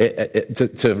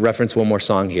 To reference one more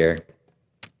song here,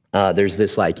 there's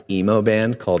this emo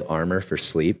band called Armor for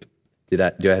Sleep. Do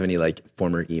I have any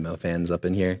former emo fans up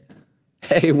in here?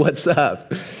 Hey, what's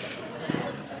up?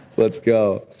 Let's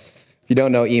go. If you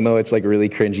don't know emo, it's really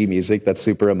cringy music that's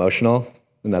super emotional,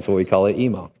 and that's what we call it,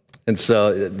 emo. And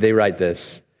so they write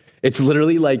this. It's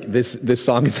literally this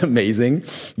song is amazing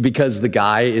because the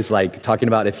guy is talking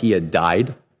about if he had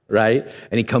died, right?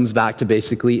 And he comes back to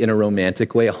basically in a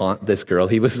romantic way haunt this girl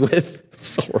he was with.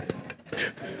 Sorry.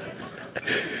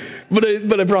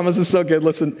 But I promise it's so good.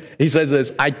 Listen, he says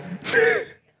this,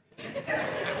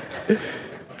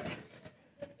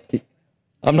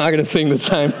 I'm not going to sing this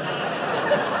time.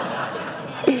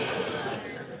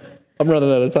 I'm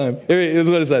running out of time. Here's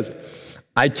what it says.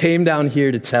 I came down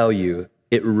here to tell you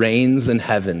it rains in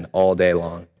heaven all day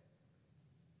long.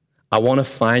 I want to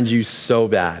find you so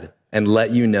bad and let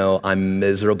you know I'm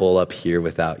miserable up here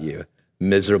without you.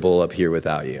 Miserable up here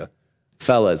without you.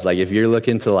 Fellas, if you're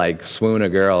looking to swoon a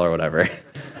girl or whatever,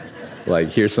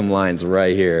 here's some lines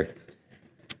right here.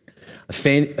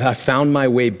 I found my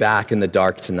way back in the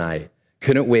dark tonight.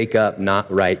 Couldn't wake up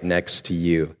not right next to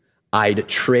you. I'd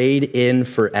trade in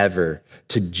forever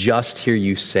to just hear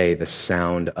you say the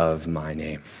sound of my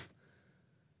name.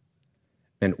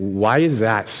 And why is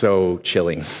that so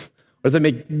chilling? Why does that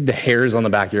make the hairs on the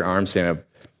back of your arm stand up?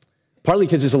 Partly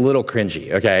because it's a little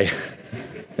cringy, okay?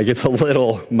 It's a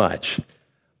little much.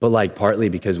 But partly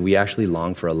because we actually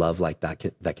long for a love like that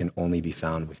that can only be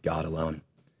found with God alone.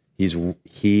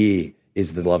 He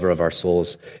is the lover of our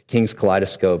souls. King's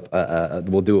Kaleidoscope,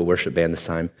 we'll do a worship band this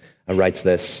time, writes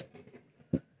this.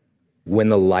 When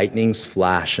the lightnings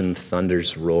flash and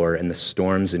thunders roar and the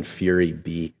storms in fury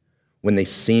beat, when they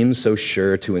seem so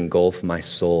sure to engulf my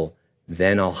soul,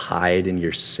 then I'll hide in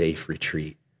your safe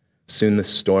retreat. Soon the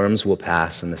storms will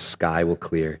pass and the sky will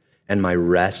clear, and my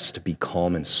rest be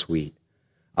calm and sweet.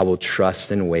 I will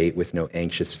trust and wait with no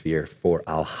anxious fear, for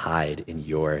I'll hide in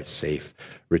your safe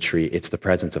retreat. It's the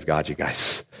presence of God, you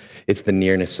guys. It's the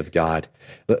nearness of God.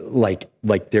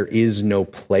 Like there is no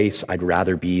place I'd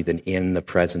rather be than in the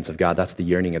presence of God. That's the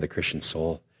yearning of the Christian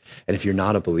soul. And if you're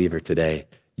not a believer today,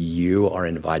 you are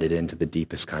invited into the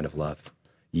deepest kind of love.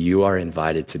 you are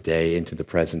invited today into the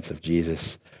presence of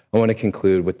Jesus. I want to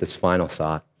conclude with this final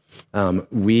thought.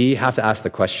 We have to ask the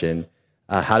question,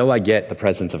 how do I get the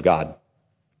presence of God?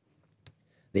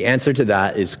 The answer to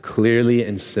that is clearly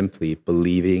and simply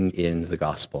believing in the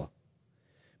gospel.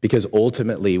 Because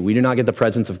ultimately, we do not get the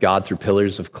presence of God through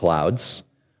pillars of clouds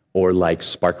or like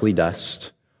sparkly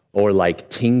dust or like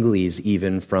tinglies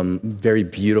even from very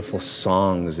beautiful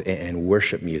songs and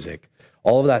worship music.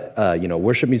 All of that,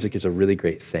 worship music is a really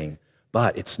great thing,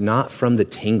 but it's not from the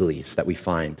tinglies that we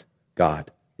find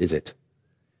God, is it?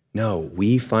 No,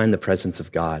 we find the presence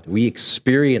of God. We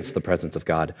experience the presence of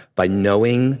God by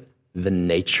knowing the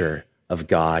nature of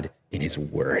God in his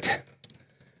word.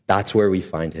 That's where we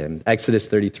find him. Exodus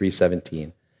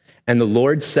 33:17. And the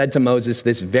Lord said to Moses,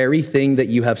 this very thing that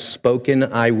you have spoken,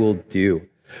 I will do.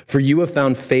 For you have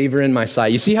found favor in my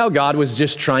sight. You see how God was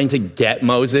just trying to get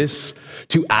Moses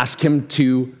to ask him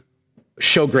to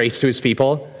show grace to his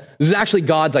people? This is actually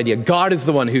God's idea. God is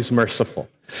the one who's merciful.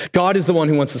 God is the one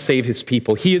who wants to save his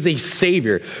people. He is a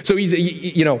savior. So he's,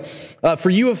 for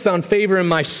you have found favor in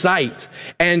my sight,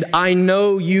 and I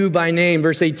know you by name.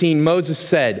 Verse 18, Moses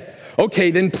said,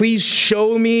 okay, then please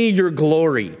show me your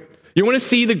glory. You want to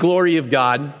see the glory of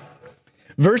God?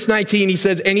 Verse 19, he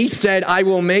says, and he said, I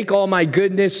will make all my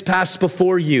goodness pass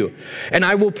before you, and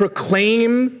I will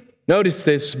proclaim, notice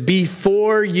this,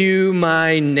 before you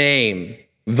my name,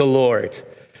 the Lord.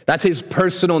 That's his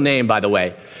personal name, by the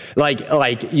way.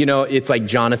 It's like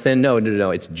Jonathan.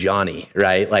 No, it's Johnny,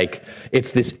 right? Like,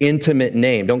 it's this intimate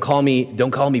name. Don't call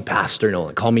me Pastor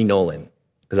Nolan. Call me Nolan,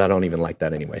 because I don't even like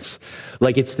that anyways.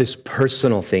 Like, it's this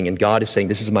personal thing, and God is saying,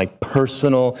 this is my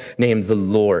personal name, the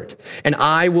Lord. And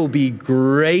I will be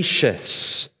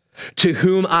gracious to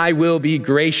whom I will be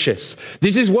gracious.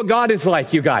 This is what God is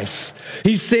like, you guys.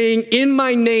 He's saying, in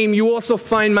my name, you also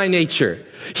find my nature.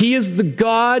 He is the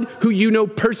God who you know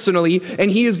personally, and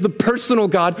he is the personal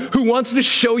God who wants to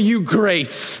show you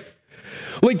grace.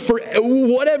 Like, for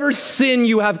whatever sin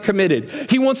you have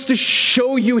committed, he wants to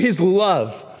show you his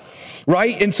love.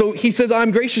 Right? And so he says,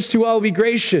 I'm gracious to who I will be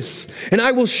gracious, and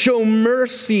I will show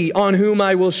mercy on whom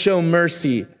I will show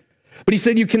mercy. But he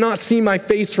said, you cannot see my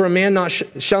face, for a man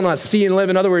shall not see and live.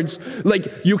 In other words, like,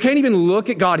 you can't even look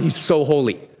at God. He's so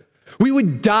holy. We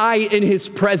would die in his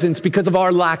presence because of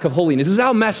our lack of holiness. This is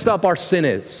how messed up our sin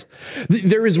is.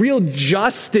 There is real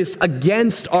justice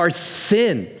against our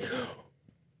sin.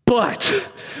 But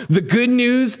the good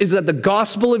news is that the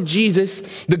gospel of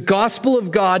Jesus, the gospel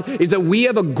of God, is that we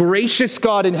have a gracious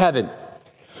God in heaven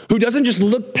who doesn't just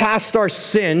look past our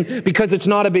sin because it's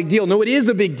not a big deal. No, it is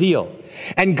a big deal.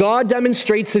 And God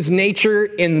demonstrates his nature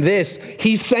in this.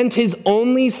 He sent his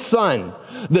only son,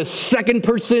 the second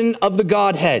person of the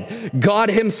Godhead, God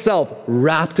himself,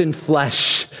 wrapped in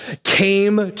flesh,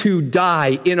 came to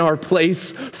die in our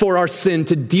place for our sin,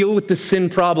 to deal with the sin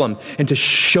problem, and to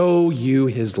show you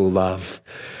his love.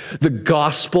 The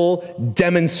gospel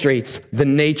demonstrates the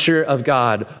nature of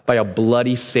God by a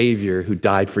bloody Savior who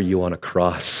died for you on a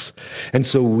cross. And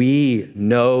so we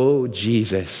know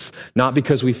Jesus, not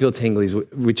because we feel tinglies,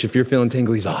 which if you're feeling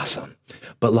tinglies, awesome.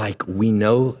 But like, we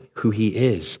know who he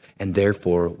is, and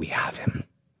therefore we have him.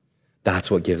 That's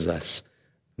what gives us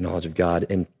knowledge of God.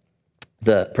 And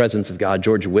the presence of God,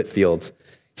 George Whitefield,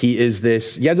 he is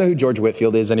this, you guys know who George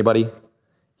Whitefield is, anybody?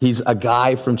 He's a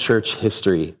guy from church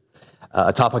history.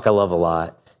 A topic I love a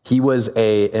lot. He was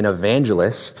an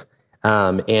evangelist,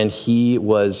 and he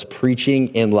was preaching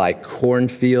in like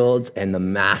cornfields, and the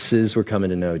masses were coming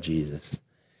to know Jesus.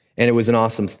 And it was an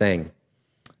awesome thing.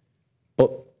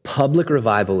 But public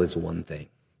revival is one thing.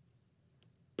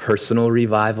 Personal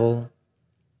revival,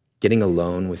 getting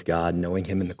alone with God, knowing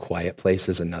him in the quiet place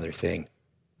is another thing.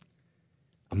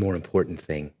 A more important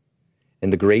thing.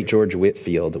 And the great George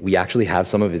Whitefield, we actually have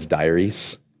some of his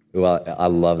diaries. Well, I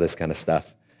love this kind of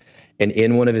stuff. And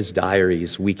in one of his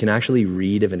diaries, we can actually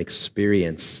read of an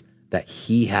experience that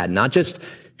he had, not just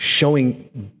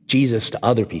showing Jesus to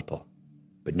other people,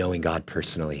 but knowing God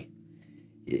personally.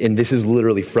 And this is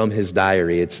literally from his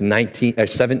diary. It's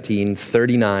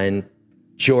 1739.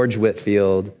 George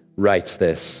Whitefield writes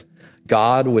this: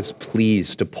 God was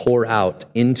pleased to pour out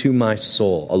into my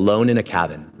soul, alone in a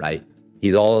cabin, right?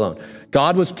 He's all alone.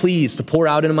 God was pleased to pour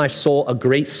out into my soul a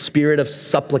great spirit of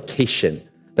supplication,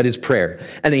 that is prayer,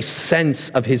 and a sense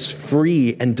of his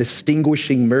free and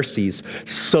distinguishing mercies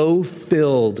so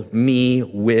filled me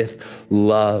with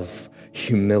love,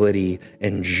 humility,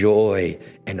 and joy,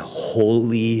 and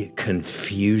holy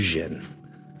confusion.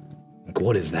 Like,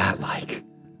 what is that like?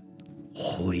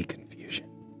 Holy confusion.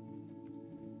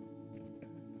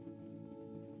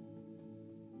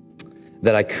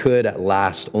 That I could at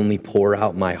last only pour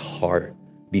out my heart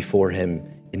before him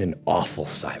in an awful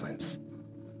silence.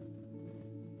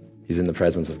 He's in the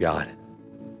presence of God.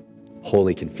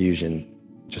 Holy confusion,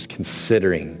 just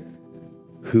considering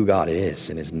who God is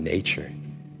and his nature.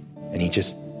 And he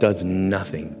just does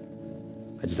nothing.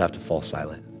 I just have to fall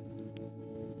silent.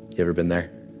 You ever been there?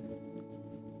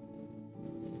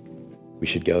 We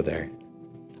should go there.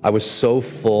 I was so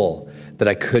full that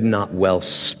I could not well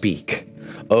speak.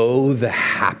 Oh, the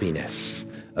happiness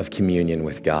of communion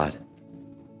with God.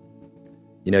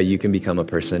 You know, you can become a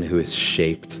person who is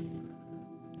shaped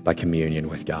by communion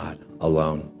with God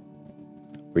alone,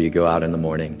 where you go out in the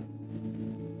morning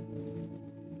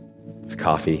with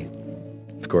coffee,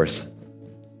 of course,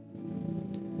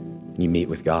 and you meet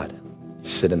with God. You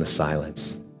sit in the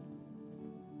silence.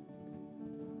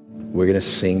 We're going to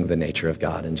sing the nature of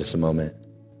God in just a moment,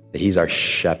 that he's our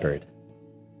shepherd.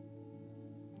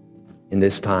 In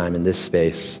this time, in this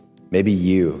space, maybe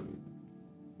you've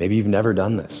never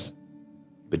done this,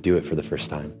 but do it for the first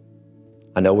time.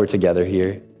 I know we're together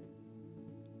here,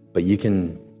 but you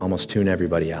can almost tune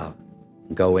everybody out.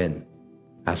 Go in.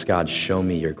 Ask God, show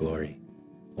me your glory.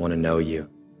 I want to know you.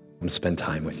 I want to spend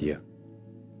time with you.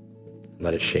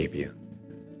 Let it shape you,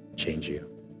 change you.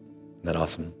 Isn't that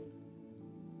awesome?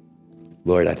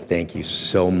 Lord, I thank you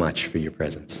so much for your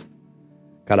presence.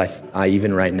 God, I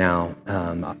even right now,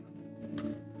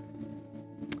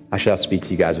 actually I'll speak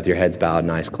to you guys with your heads bowed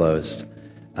and eyes closed.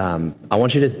 I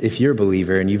want you to, if you're a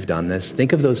believer and you've done this,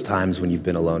 think of those times when you've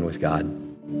been alone with God.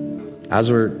 As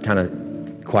we're kind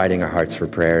of quieting our hearts for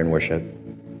prayer and worship,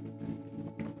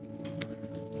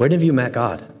 where have you met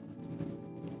God?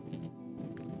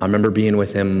 I remember being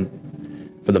with him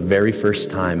for the very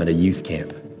first time at a youth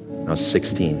camp when I was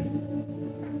 16.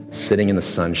 Sitting in the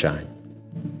sunshine,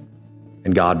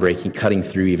 and God cutting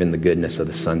through even the goodness of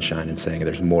the sunshine and saying,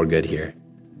 there's more good here,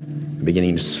 and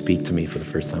beginning to speak to me for the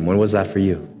first time. When was that for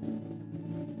you?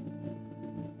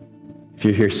 If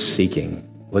you're here seeking,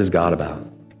 what is God about?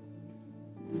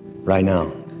 Right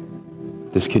now,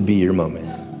 this could be your moment.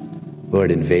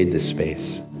 Lord, invade this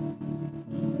space.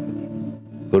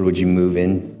 Lord, would you move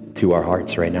into our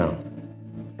hearts right now?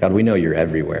 God, we know you're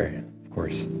everywhere, of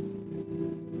course.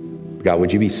 God,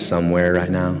 would you be somewhere right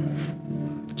now?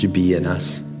 Would you be in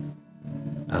us?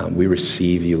 We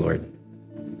receive you, Lord.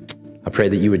 I pray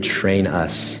that you would train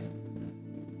us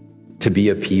to be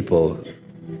a people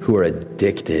who are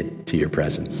addicted to your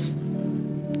presence,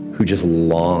 who just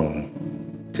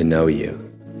long to know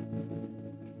you,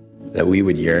 that we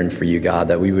would yearn for you, God,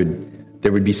 that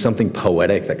there would be something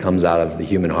poetic that comes out of the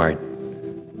human heart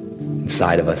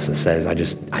inside of us that says, I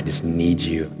just need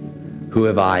you. Who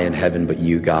have I in heaven but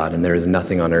you, God? And there is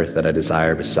nothing on earth that I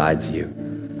desire besides you.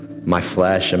 My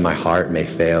flesh and my heart may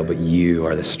fail, but you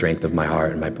are the strength of my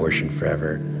heart and my portion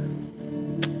forever.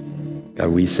 God,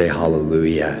 we say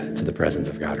hallelujah to the presence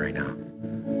of God right now.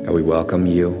 God, we welcome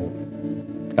you.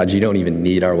 God, you don't even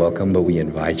need our welcome, but we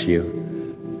invite you.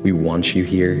 We want you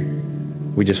here.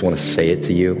 We just want to say it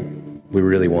to you. We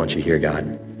really want you here,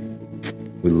 God.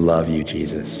 We love you,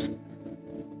 Jesus.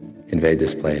 Invade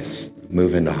this place.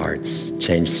 Move into hearts.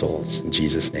 Change souls. In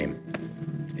Jesus' name,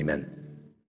 amen.